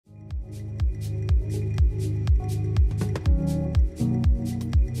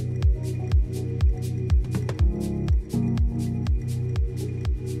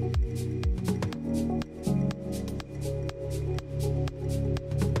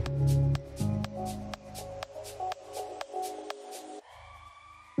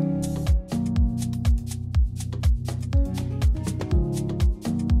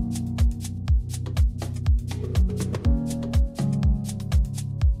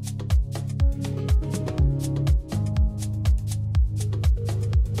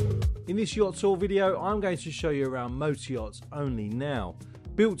this yacht tour video, I'm going to show you around motor yachts Only Now.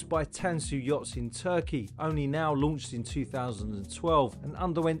 Built by Tansu Yachts in Turkey, Only Now launched in 2012 and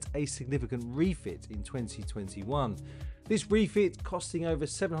underwent a significant refit in 2021. This refit, costing over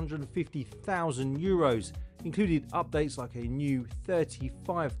 €750,000, included updates like a new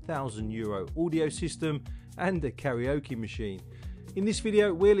 €35,000 audio system and a karaoke machine. In this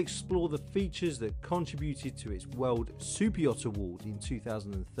video, we'll explore the features that contributed to its World Super Yacht Award in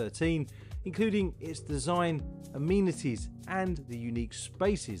 2013, including its design, amenities, and the unique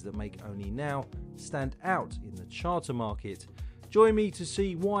spaces that make Only Now stand out in the charter market. Join me to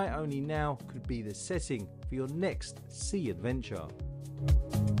see why Only Now could be the setting for your next sea adventure.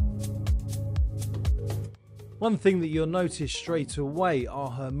 One thing that you'll notice straight away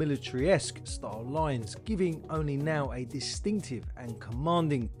are her military-esque style lines, giving Only Now a distinctive and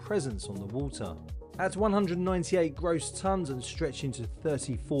commanding presence on the water. At 198 gross tons and stretching to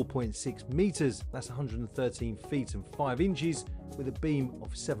 34.6 meters, that's 113 feet and 5 inches, with a beam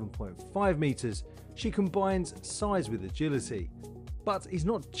of 7.5 meters, she combines size with agility. But it's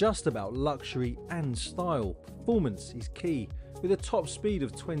not just about luxury and style. Performance is key. With a top speed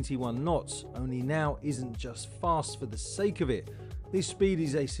of 21 knots, Only Now isn't just fast for the sake of it. This speed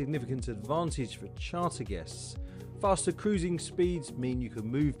is a significant advantage for charter guests. Faster cruising speeds mean you can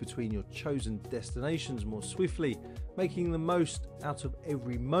move between your chosen destinations more swiftly, making the most out of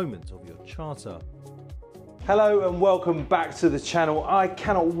every moment of your charter. Hello and welcome back to the channel. I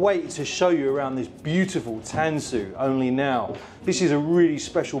cannot wait to show you around this beautiful Tansu Only Now. This is a really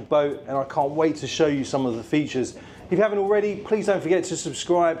special boat and I can't wait to show you some of the features. If you haven't already, please don't forget to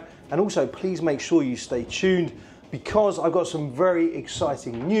subscribe, and also please make sure you stay tuned because I've got some very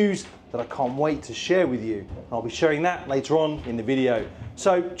exciting news that I can't wait to share with you. I'll be sharing that later on in the video.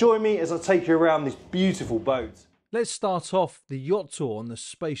 So join me as I take you around this beautiful boat. Let's start off the yacht tour on the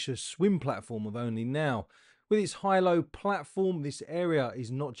spacious swim platform of Only Now. With its high-low platform, this area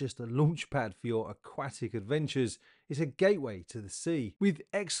is not just a launch pad for your aquatic adventures, it's a gateway to the sea. With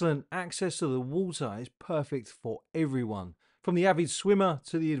excellent access to the water, it's perfect for everyone, from the avid swimmer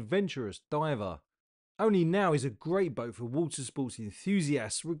to the adventurous diver. Only Now is a great boat for water sports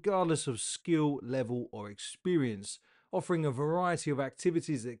enthusiasts, regardless of skill, level or experience, offering a variety of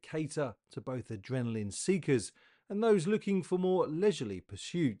activities that cater to both adrenaline seekers and those looking for more leisurely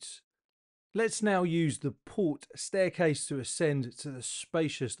pursuits. Let's now use the port staircase to ascend to the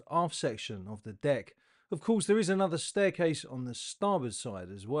spacious aft section of the deck. Of course, there is another staircase on the starboard side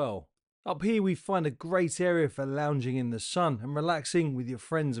as well. Up here we find a great area for lounging in the sun and relaxing with your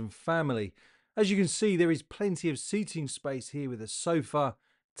friends and family. As you can see, there is plenty of seating space here with a sofa,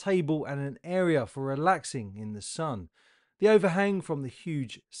 table and an area for relaxing in the sun. The overhang from the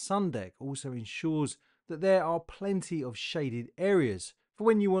huge sun deck also ensures that there are plenty of shaded areas for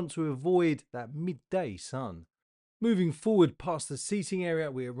when you want to avoid that midday sun. Moving forward past the seating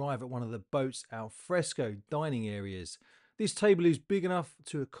area, we arrive at one of the boat's alfresco dining areas. This table is big enough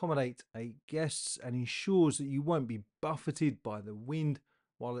to accommodate 8 guests and ensures that you won't be buffeted by the wind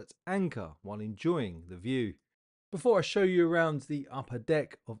while at anchor while enjoying the view. Before I show you around the upper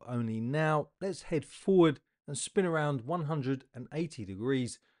deck of Only Now, let's head forward and spin around 180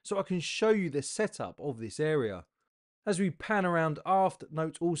 degrees so I can show you the setup of this area. As we pan around aft,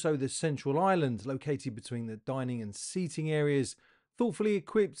 note also the central island located between the dining and seating areas, thoughtfully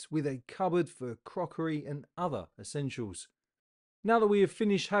equipped with a cupboard for crockery and other essentials. Now that we have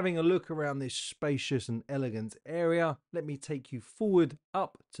finished having a look around this spacious and elegant area, let me take you forward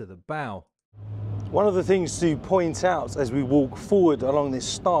up to the bow. One of the things to point out as we walk forward along this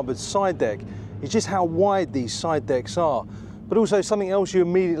starboard side deck is just how wide these side decks are, but also something else you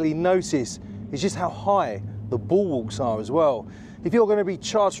immediately notice is just how high the bulwarks are as well. If you're going to be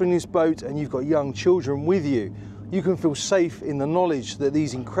chartering this boat and you've got young children with you, you can feel safe in the knowledge that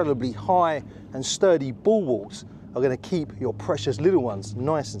these incredibly high and sturdy bulwarks are going to keep your precious little ones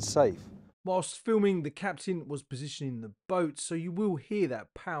nice and safe. Whilst filming, the captain was positioning the boat, so you will hear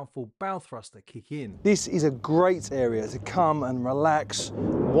that powerful bow thruster kick in. This is a great area to come and relax,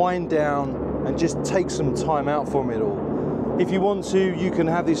 wind down and just take some time out from it all. If you want to, you can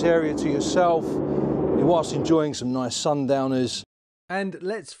have this area to yourself whilst enjoying some nice sundowners. And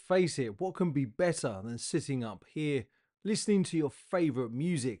let's face it, what can be better than sitting up here, listening to your favourite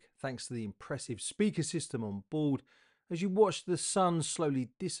music thanks to the impressive speaker system on board as you watch the sun slowly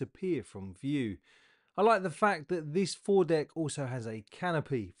disappear from view. I like the fact that this foredeck also has a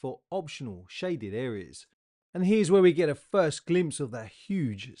canopy for optional shaded areas. And here's where we get a first glimpse of that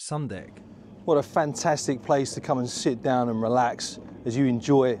huge sun deck. What a fantastic place to come and sit down and relax as you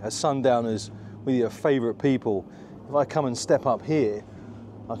enjoy a sundowners with your favourite people. If I come and step up here,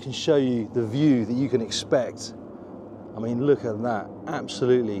 I can show you the view that you can expect. I mean, look at that,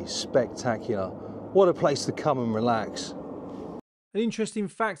 absolutely spectacular. What a place to come and relax. An interesting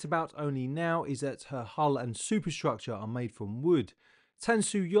fact about Only Now is that her hull and superstructure are made from wood.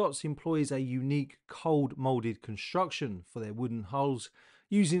 Tansu Yachts employs a unique cold moulded construction for their wooden hulls,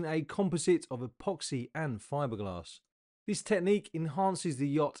 using a composite of epoxy and fiberglass. This technique enhances the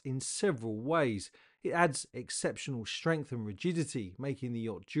yacht in several ways. It adds exceptional strength and rigidity, making the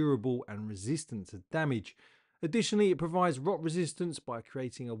yacht durable and resistant to damage. Additionally, it provides rot resistance by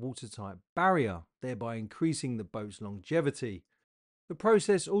creating a watertight barrier, thereby increasing the boat's longevity. The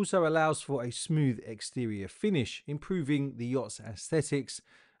process also allows for a smooth exterior finish, improving the yacht's aesthetics,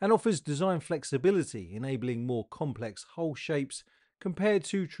 and offers design flexibility, enabling more complex hull shapes compared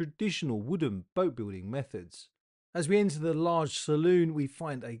to traditional wooden boat building methods. As we enter the large saloon, we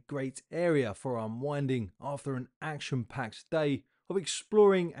find a great area for unwinding after an action-packed day of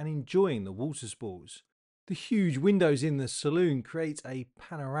exploring and enjoying the water sports. The huge windows in the saloon create a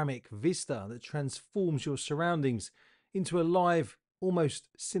panoramic vista that transforms your surroundings into a live, almost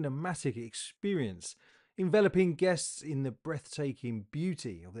cinematic experience, enveloping guests in the breathtaking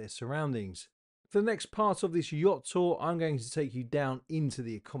beauty of their surroundings. For the next part of this yacht tour, I'm going to take you down into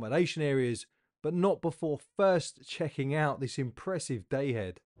the accommodation areas, but not before first checking out this impressive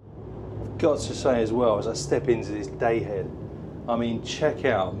dayhead. I've got to say as well, as I step into this dayhead, I mean, check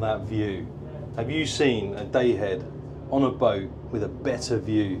out that view. Have you seen a dayhead on a boat with a better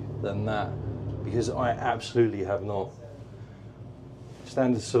view than that? Because I absolutely have not.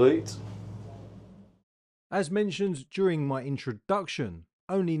 Standard salute. As mentioned during my introduction,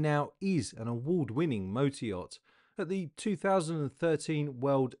 Only Now is an award-winning motor yacht. At the 2013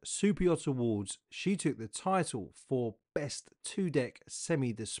 World Super Yacht Awards, she took the title for Best Two-Deck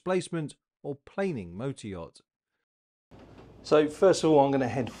Semi-Displacement or Planing Motor Yacht. So first of all, I'm going to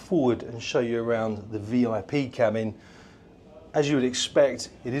head forward and show you around the VIP cabin. As you would expect,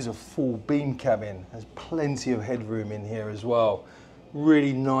 it is a full beam cabin. There's plenty of headroom in here as well.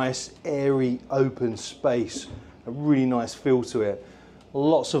 Really nice, airy, open space. A really nice feel to it.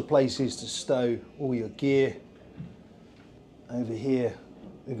 Lots of places to stow all your gear. Over here,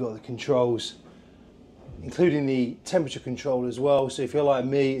 we've got the controls, including the temperature control as well. So if you're like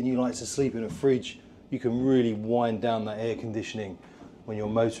me and you like to sleep in a fridge, you can really wind down that air conditioning when you're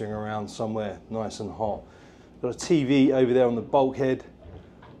motoring around somewhere nice and hot. Got a TV over there on the bulkhead,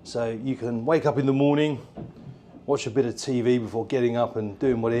 so you can wake up in the morning, watch a bit of TV before getting up and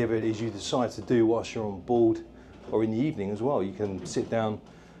doing whatever it is you decide to do whilst you're on board, or in the evening as well. You can sit down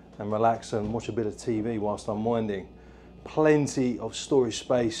and relax and watch a bit of TV whilst unwinding. Plenty of storage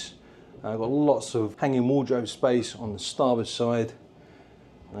space. I've got lots of hanging wardrobe space on the starboard side.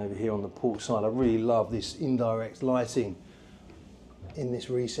 And over here on the port side, I really love this indirect lighting in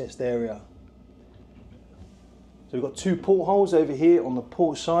this recessed area. So we've got two portholes over here on the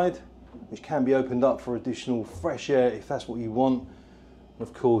port side, which can be opened up for additional fresh air if that's what you want. And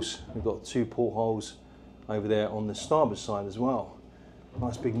of course, we've got two portholes over there on the starboard side as well.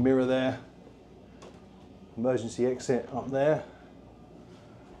 Nice big mirror there. Emergency exit up there.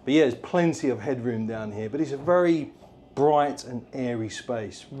 But yeah, there's plenty of headroom down here, but it's a very bright and airy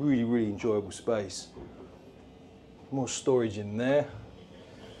space. Really, really enjoyable space. More storage in there.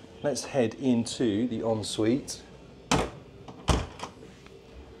 Let's head into the ensuite.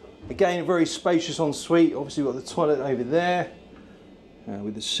 Again, a very spacious ensuite. Obviously, we've got the toilet over there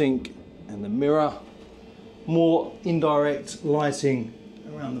with the sink and the mirror. More indirect lighting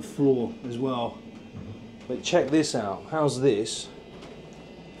around the floor as well. But check this out. How's this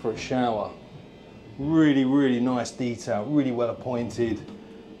for a shower? Really, really nice detail, really well appointed.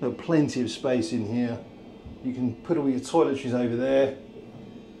 There's plenty of space in here. You can put all your toiletries over there.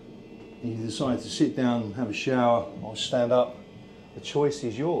 You decide to sit down and have a shower or stand up. The choice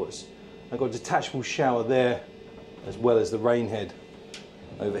is yours. I've got a detachable shower there, as well as the rain head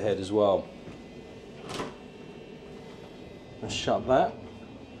overhead as well. Let's shut that.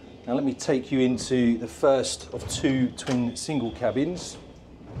 Now let me take you into the first of two twin single cabins.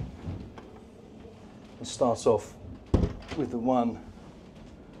 Let's start off with the one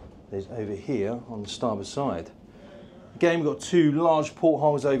that's over here on the starboard side. Again, we've got two large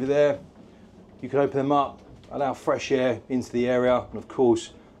portholes over there. You can open them up, allow fresh air into the area, and of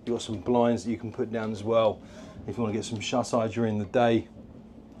course you've got some blinds that you can put down as well if you want to get some shut-eye during the day.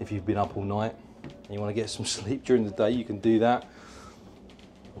 If you've been up all night and you want to get some sleep during the day, you can do that.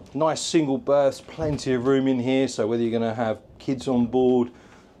 Nice single berths, plenty of room in here, so whether you're going to have kids on board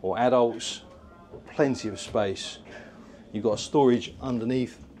or adults, plenty of space. You've got storage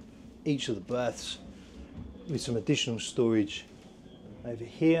underneath each of the berths with some additional storage over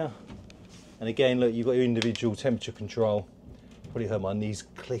here. And again, look, you've got your individual temperature control. Probably heard my knees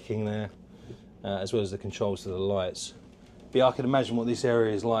clicking there, as well as the controls to the lights. But yeah, I can imagine what this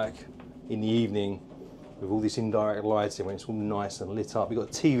area is like in the evening with all this indirect lighting when it's all nice and lit up. You've got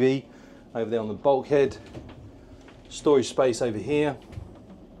a TV over there on the bulkhead, storage space over here.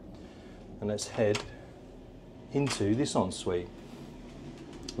 And let's head into this ensuite,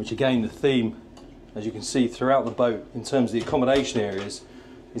 which again, the theme, as you can see throughout the boat in terms of the accommodation areas,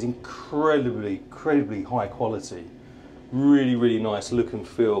 is incredibly high quality. Really, really nice look and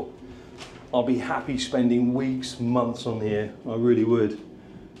feel. I'll be happy spending weeks, months on here, I really would.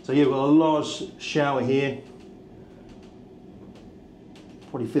 So yeah, we've got a large shower here.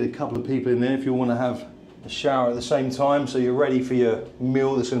 Probably fit a couple of people in there if you want to have a shower at the same time, so you're ready for your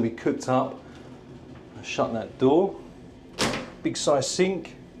meal that's going to be cooked up. I'll shut that door. Big size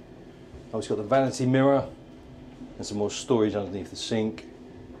sink. Obviously got the vanity mirror and some more storage underneath the sink.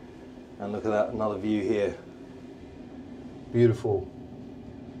 And look at that, another view here. Beautiful.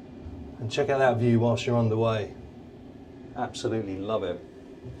 And check out that view whilst you're underway. Absolutely love it.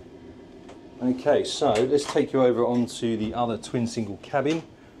 Okay, so let's take you over onto the other twin single cabin,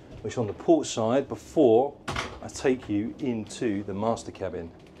 which is on the port side, before I take you into the master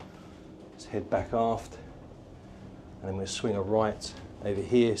cabin. Let's head back aft, and then we'll swing a right over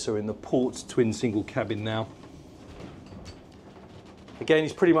here. So we're in the port twin single cabin now. Again,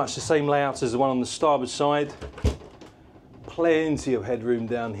 it's pretty much the same layout as the one on the starboard side. Plenty of headroom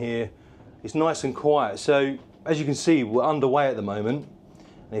down here. It's nice and quiet. So as you can see, we're underway at the moment.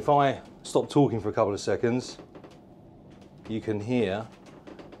 And if I stop talking for a couple of seconds, you can't hear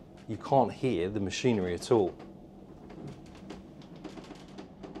the machinery at all.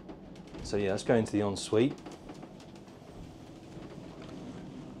 So yeah, let's go into the ensuite.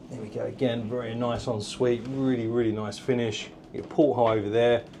 There we go again, very nice ensuite, really, really nice finish. Your porthole over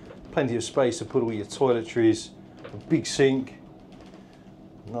there, plenty of space to put all your toiletries, a big sink,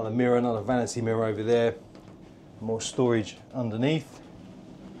 another mirror, another vanity mirror over there, more storage underneath.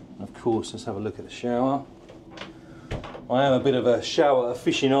 And of course, let's have a look at the shower. I am a bit of a shower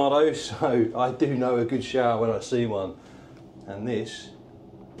aficionado, so I do know a good shower when I see one. And this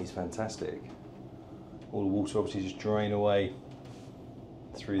is fantastic. All the water obviously just drain away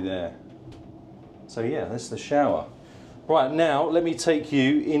through there. So yeah, that's the shower. Right, now let me take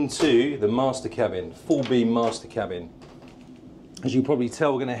you into the master cabin, full beam master cabin. As you can probably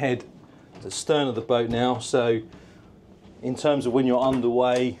tell, we're going to head to the stern of the boat now. So in terms of when you're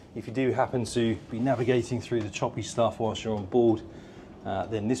underway, if you do happen to be navigating through the choppy stuff whilst you're on board,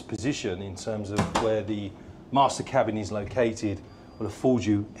 then this position in terms of where the master cabin is located will afford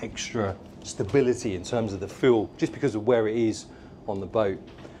you extra stability in terms of the feel, just because of where it is on the boat.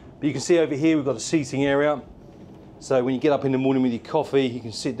 But you can see over here we've got a seating area. So when you get up in the morning with your coffee, you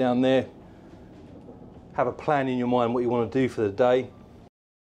can sit down there, have a plan in your mind what you want to do for the day.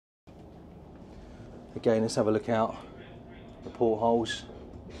 Again, let's have a look out the portholes.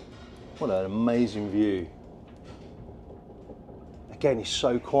 What an amazing view. Again, it's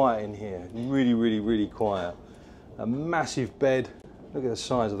so quiet in here, really, really, really quiet. A massive bed, look at the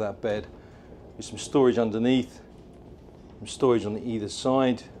size of that bed, with some storage underneath, some storage on either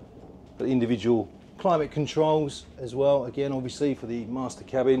side, but individual climate controls as well, again obviously for the master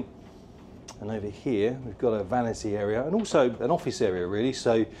cabin. And over here we've got a vanity area and also an office area really,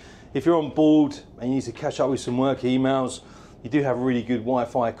 so if you're on board and you need to catch up with some work emails, you do have really good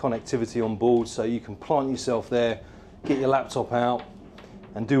Wi-Fi connectivity on board, so you can plant yourself there, get your laptop out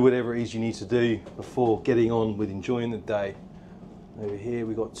and do whatever it is you need to do before getting on with enjoying the day. Over here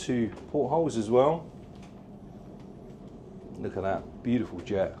we've got two portholes as well. Look at that, beautiful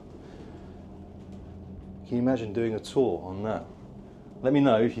jet. Can you imagine doing a tour on that? Let me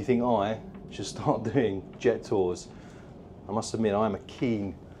know if you think I should start doing jet tours. I must admit, I'm a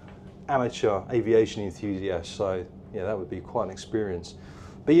keen amateur aviation enthusiast, so yeah, that would be quite an experience.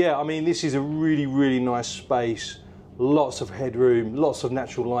 But yeah, I mean, this is a really, really nice space. Lots of headroom, lots of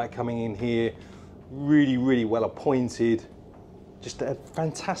natural light coming in here. Really, really well appointed. Just a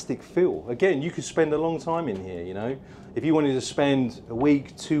fantastic feel. Again, you could spend a long time in here, you know. If you wanted to spend a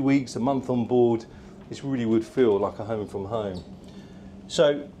week, 2 weeks, a month on board, this really would feel like a home from home.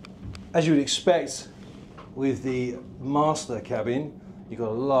 So, as you would expect with the master cabin, you've got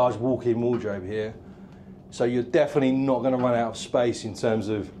a large walk-in wardrobe here. So you're definitely not going to run out of space in terms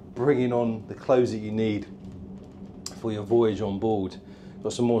of bringing on the clothes that you need for your voyage on board.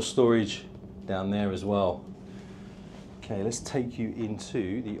 Got some more storage down there as well. Okay, let's take you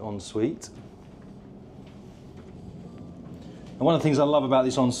into the ensuite. And one of the things I love about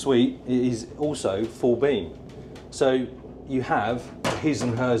this ensuite is also full beam. So you have his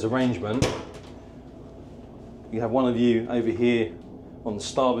and hers arrangement. You have one of you over here on the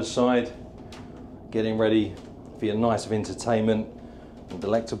starboard side, getting ready for your night of entertainment and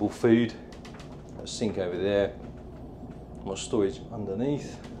delectable food. A sink over there, more storage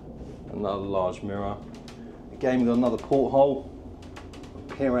underneath, another large mirror. Again, we've got another porthole.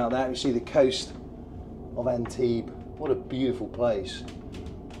 Peer out that, you see the coast of Antibes. What a beautiful place.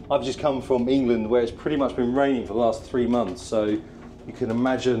 I've just come from England where it's pretty much been raining for the last 3 months, so you can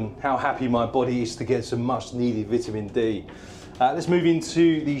imagine how happy my body is to get some much needed vitamin D. Let's move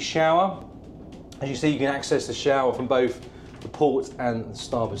into the shower. As you see, you can access the shower from both the port and the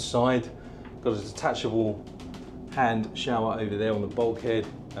starboard side. Got a detachable hand shower over there on the bulkhead,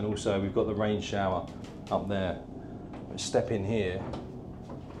 and also we've got the rain shower up there. Let's step in here,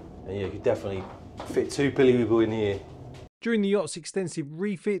 and yeah, you could definitely fit 2 people in here. During the yacht's extensive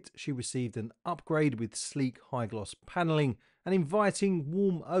refit, she received an upgrade with sleek high gloss panelling and inviting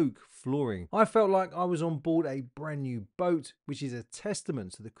warm oak flooring. I felt like I was on board a brand new boat, which is a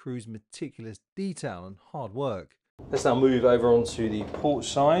testament to the crew's meticulous detail and hard work. Let's now move over onto the port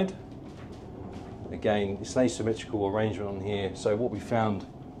side. Again, it's an asymmetrical arrangement on here, so what we found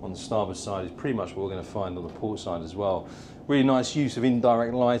on the starboard side is pretty much what we're going to find on the port side as well. Really nice use of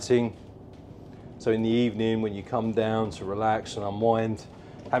indirect lighting. So in the evening when you come down to relax and unwind,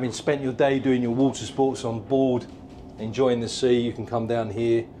 having spent your day doing your water sports on board, enjoying the sea, you can come down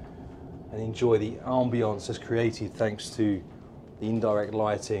here and enjoy the ambience that's created thanks to the indirect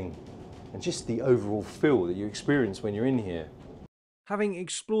lighting and just the overall feel that you experience when you're in here. Having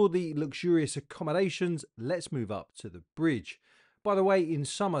explored the luxurious accommodations, let's move up to the bridge. By the way, in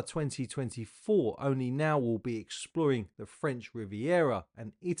summer 2024, Only Now will be exploring the French Riviera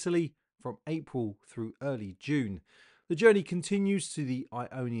and Italy from April through early June. The journey continues to the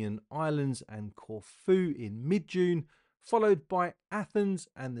Ionian Islands and Corfu in mid-June, followed by Athens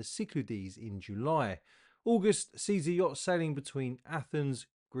and the Cyclades in July. August sees the yacht sailing between Athens,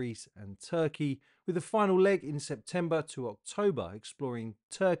 Greece and Turkey, with the final leg in September to October exploring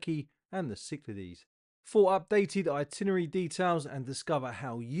Turkey and the Cyclades. For updated itinerary details and discover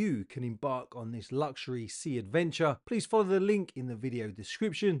how you can embark on this luxury sea adventure, please follow the link in the video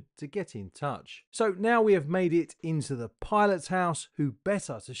description to get in touch. So now we have made it into the pilot's house, who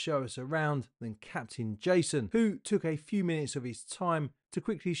better to show us around than Captain Jason, who took a few minutes of his time to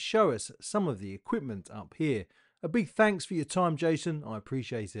quickly show us some of the equipment up here. A big thanks for your time, Jason, I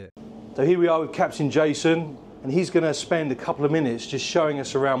appreciate it. So here we are with Captain Jason, and he's going to spend a couple of minutes just showing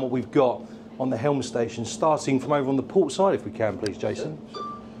us around what we've got on the helm station, starting from over on the port side, if we can, please, Jason. Sure.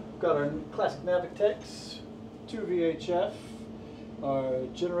 We've got our classic Navitex, 2 VHF, our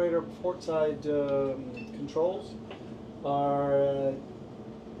generator port side controls, our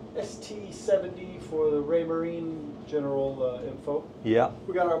ST70 for the Ray Marine general info. Yeah.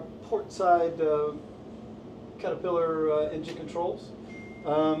 We got our port side Caterpillar engine controls.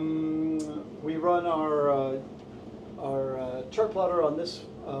 We run our chart plotter on this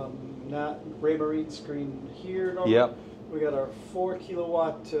Ray Marine screen here. Normally. Yep. We got our 4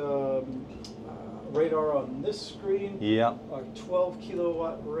 kilowatt radar on this screen. Yeah. Our 12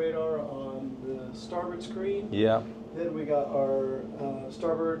 kilowatt radar on the starboard screen. Yeah. Then we got our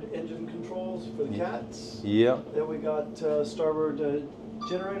starboard engine controls for the CATs. Yeah. Then we got starboard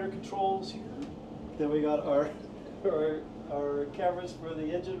generator controls here. Then we got our cameras for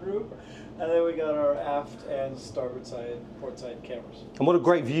the engine room. And then we got our aft and starboard side, port side cameras. And what a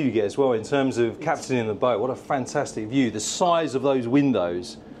great view you get as well in terms of captaining the boat. What a fantastic view. The size of those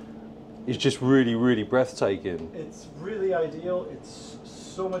windows is just really, really breathtaking. It's really ideal. It's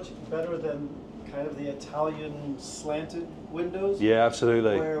so much better than kind of the Italian slanted windows. Yeah,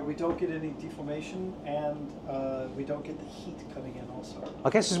 absolutely. Where we don't get any deformation and we don't get the heat coming in also.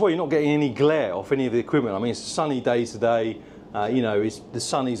 I guess as well, you're not getting any glare off any of the equipment. I mean, it's a sunny day today. You know, the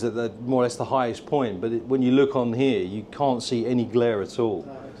sun is at the more or less the highest point, but when you look on here, you can't see any glare at all.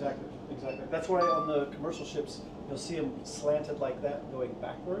 Exactly, exactly. That's why on the commercial ships, you'll see them slanted like that going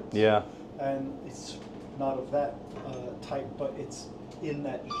backwards. Yeah. And it's not of that type, but it's in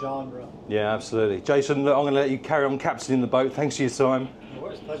that genre. Yeah, absolutely. Jason, look, I'm going to let you carry on captaining the boat. Thanks for your time. No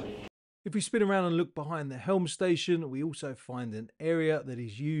worries, pleasure. If we spin around and look behind the helm station, we also find an area that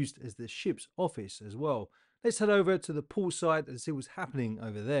is used as the ship's office as well. Let's head over to the pool side and see what's happening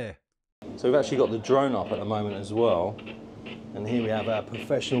over there. So we've actually got the drone up at the moment as well. And here we have our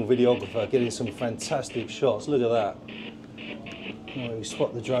professional videographer getting some fantastic shots. Look at that. Oh, we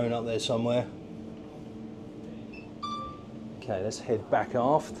spot the drone up there somewhere. Okay, let's head back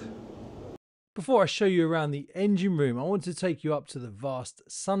aft. Before I show you around the engine room, I want to take you up to the vast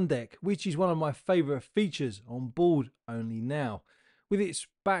sun deck, which is one of my favourite features on board Only Now. With its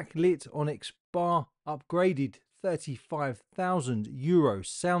backlit onyx bar, upgraded €35,000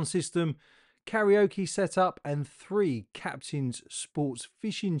 sound system, karaoke setup and 3 captain's sports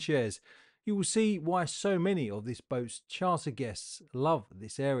fishing chairs, you will see why so many of this boat's charter guests love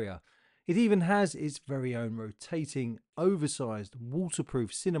this area. It even has its very own rotating, oversized,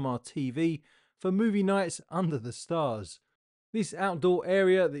 waterproof cinema TV for movie nights under the stars. This outdoor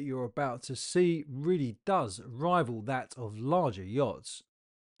area that you're about to see really does rival that of larger yachts.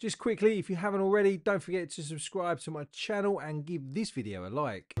 Just quickly, if you haven't already, don't forget to subscribe to my channel and give this video a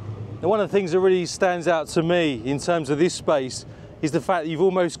like. Now, one of the things that really stands out to me in terms of this space is the fact that you've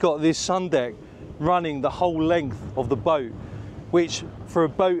almost got this sun deck running the whole length of the boat, which for a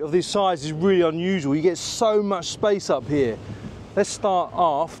boat of this size is really unusual. You get so much space up here. Let's start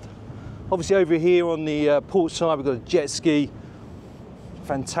aft. Obviously over here on the port side we've got a jet ski.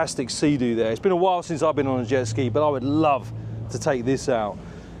 Fantastic sea-doo there. It's been a while since I've been on a jet ski, but I would love to take this out.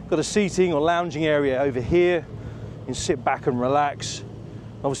 Got a seating or lounging area over here. You can sit back and relax.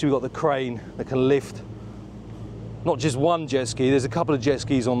 Obviously we've got the crane that can lift not just one jet ski, there's a couple of jet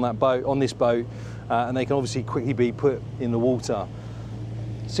skis on that boat, on this boat, and they can obviously quickly be put in the water.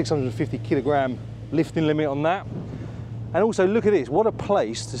 650 kilogram lifting limit on that. And also look at this, what a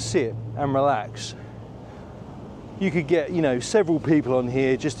place to sit and relax. You could get, you know, several people on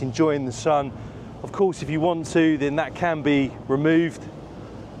here just enjoying the sun. Of course, if you want to, then that can be removed.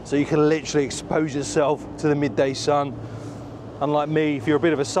 So you can literally expose yourself to the midday sun. Unlike me, if you're a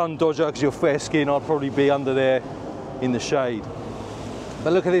bit of a sun dodger because you're fair skinned, I'd probably be under there in the shade.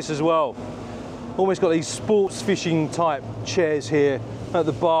 But look at this as well. Almost got these sports fishing type chairs here. At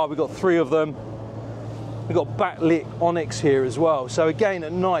the bar, we've got 3 of them. We've got backlit onyx here as well. So again,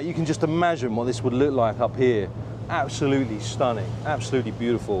 at night, you can just imagine what this would look like up here. Absolutely stunning, absolutely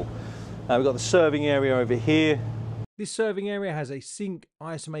beautiful. We've got the serving area over here. This serving area has a sink,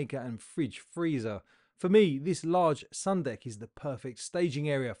 ice maker and fridge freezer. For me, this large sun deck is the perfect staging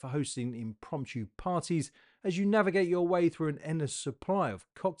area for hosting impromptu parties as you navigate your way through an endless supply of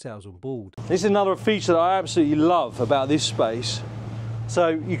cocktails on board. This is another feature that I absolutely love about this space. So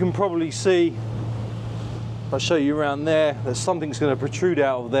you can probably see, if I show you around there, that something's going to protrude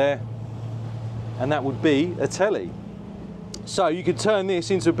out of there, and that would be a telly. So you could turn this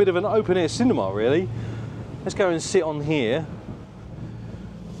into a bit of an open air cinema, really. Let's go and sit on here.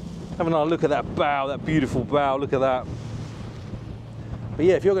 Have another look at that bow, that beautiful bow, look at that. But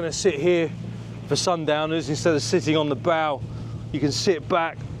yeah, if you're going to sit here for sundowners, instead of sitting on the bow, you can sit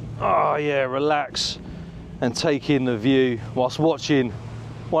back, oh yeah, relax and take in the view whilst watching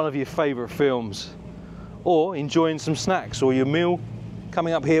one of your favourite films or enjoying some snacks or your meal.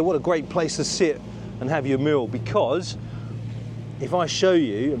 Coming up here, what a great place to sit and have your meal, because if I show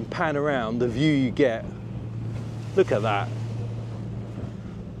you and pan around the view you get, look at that.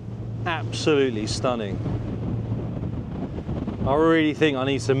 Absolutely stunning. I really think I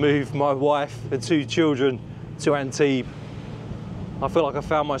need to move my wife and 2 children to Antibes. I feel like I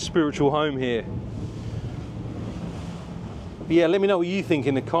found my spiritual home here. But yeah, let me know what you think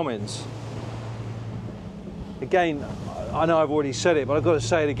in the comments. Again, I know I've already said it, but I've got to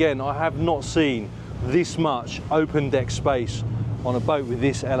say it again. I have not seen this much open deck space on a boat with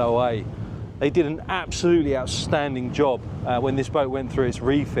this LOA. They did an absolutely outstanding job when this boat went through its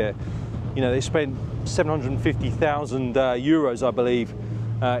refit. You know, they spent 750,000 euros, I believe,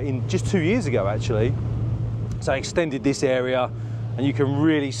 in just 2 years ago, actually. So they extended this area, and you can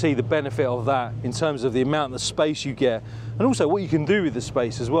really see the benefit of that in terms of the amount of space you get, and also what you can do with the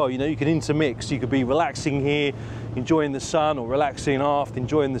space as well. You know, you can intermix. You could be relaxing here, enjoying the sun, or relaxing aft,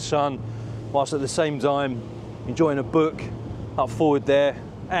 enjoying the sun, whilst at the same time enjoying a book up forward there,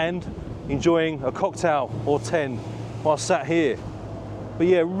 and enjoying a cocktail or 10 while sat here. But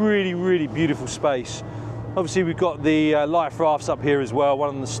yeah, really, really beautiful space. Obviously we've got the life rafts up here as well, one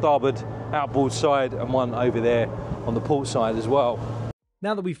on the starboard outboard side and one over there on the port side as well.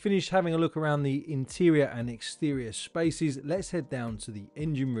 Now that we've finished having a look around the interior and exterior spaces, let's head down to the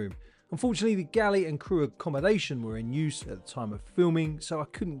engine room. Unfortunately, the galley and crew accommodation were in use at the time of filming, so I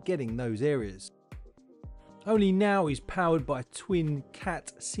couldn't get in those areas. Only Now is powered by twin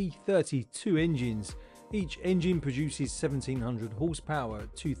CAT C32 engines. Each engine produces 1700 horsepower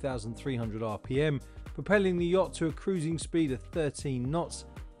at 2300 RPM, propelling the yacht to a cruising speed of 13 knots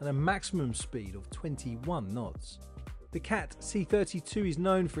and a maximum speed of 21 knots. The CAT C32 is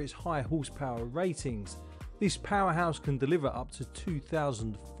known for its high horsepower ratings. This powerhouse can deliver up to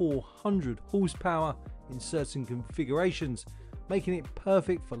 2,400 horsepower in certain configurations, making it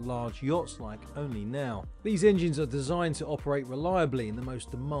perfect for large yachts like Only Now. These engines are designed to operate reliably in the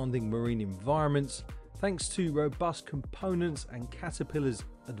most demanding marine environments, thanks to robust components and Caterpillar's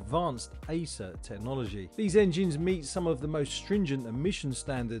advanced ACER technology. These engines meet some of the most stringent emission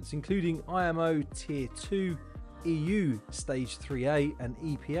standards, including IMO Tier 2, EU Stage 3A and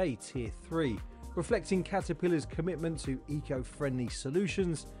EPA Tier 3, reflecting Caterpillar's commitment to eco-friendly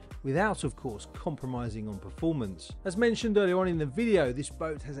solutions without, of course, compromising on performance. As mentioned earlier on in the video, this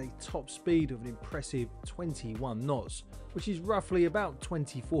boat has a top speed of an impressive 21 knots, which is roughly about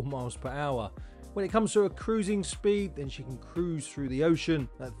 24 miles per hour. When it comes to a cruising speed, then she can cruise through the ocean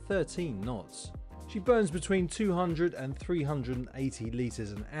at 13 knots. She burns between 200 and 380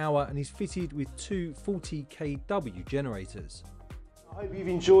 litres an hour and is fitted with two 40 kW generators. I hope you've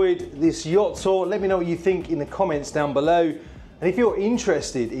enjoyed this yacht tour. Let me know what you think in the comments down below. And if you're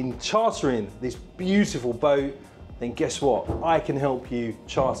interested in chartering this beautiful boat, then guess what? I can help you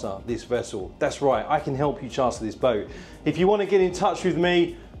charter this vessel. That's right, I can help you charter this boat. If you want to get in touch with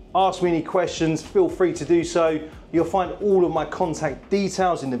me, ask me any questions, feel free to do so. You'll find all of my contact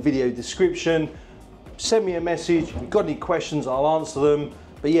details in the video description. Send me a message. If you've got any questions, I'll answer them.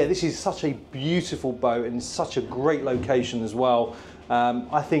 But yeah, this is such a beautiful boat and such a great location as well.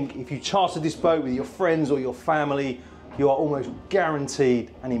 I think if you charter this boat with your friends or your family, you are almost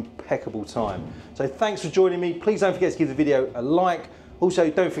guaranteed an impeccable time. So thanks for joining me. Please don't forget to give the video a like. Also,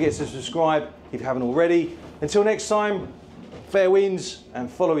 don't forget to subscribe if you haven't already. Until next time, fair winds and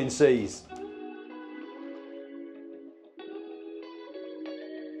following seas.